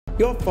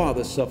Your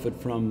father suffered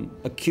from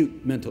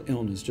acute mental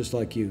illness, just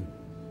like you.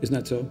 Isn't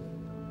that so?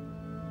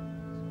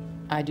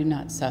 I do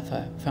not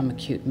suffer from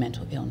acute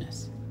mental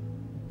illness.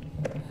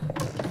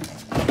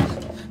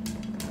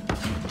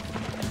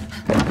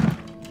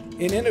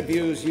 In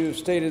interviews, you've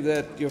stated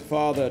that your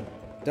father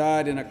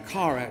died in a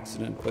car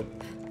accident, but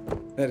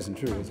that isn't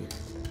true, is it?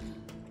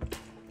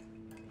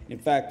 In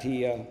fact,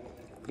 he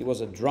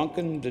was a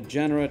drunken,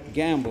 degenerate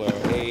gambler,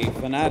 a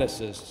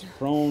fanaticist,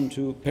 prone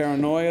to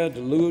paranoia,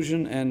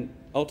 delusion, and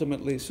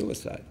ultimately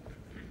suicide.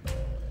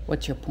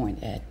 What's your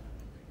point, Ed?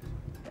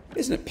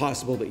 Isn't it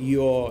possible that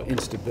your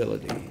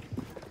instability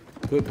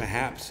could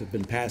perhaps have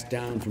been passed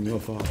down from your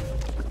father?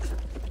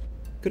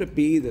 Could it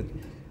be that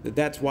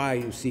that's why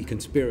you see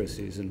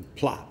conspiracies and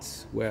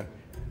plots where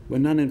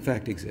none in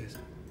fact exist?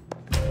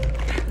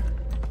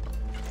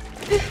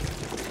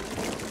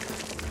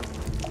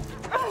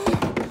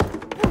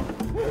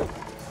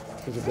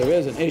 Because if there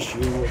is an issue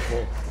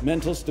with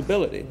mental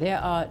stability... There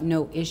are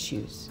no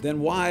issues. Then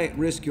why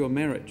risk your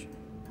marriage?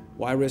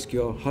 Why risk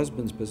your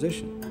husband's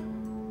position?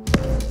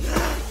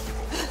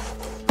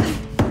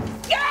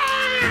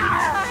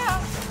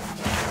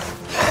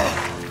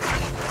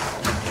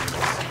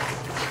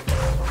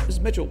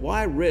 Mrs. Mitchell,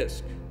 why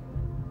risk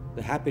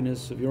the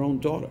happiness of your own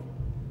daughter?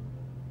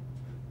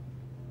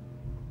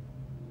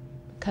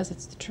 Because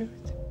it's the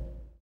truth.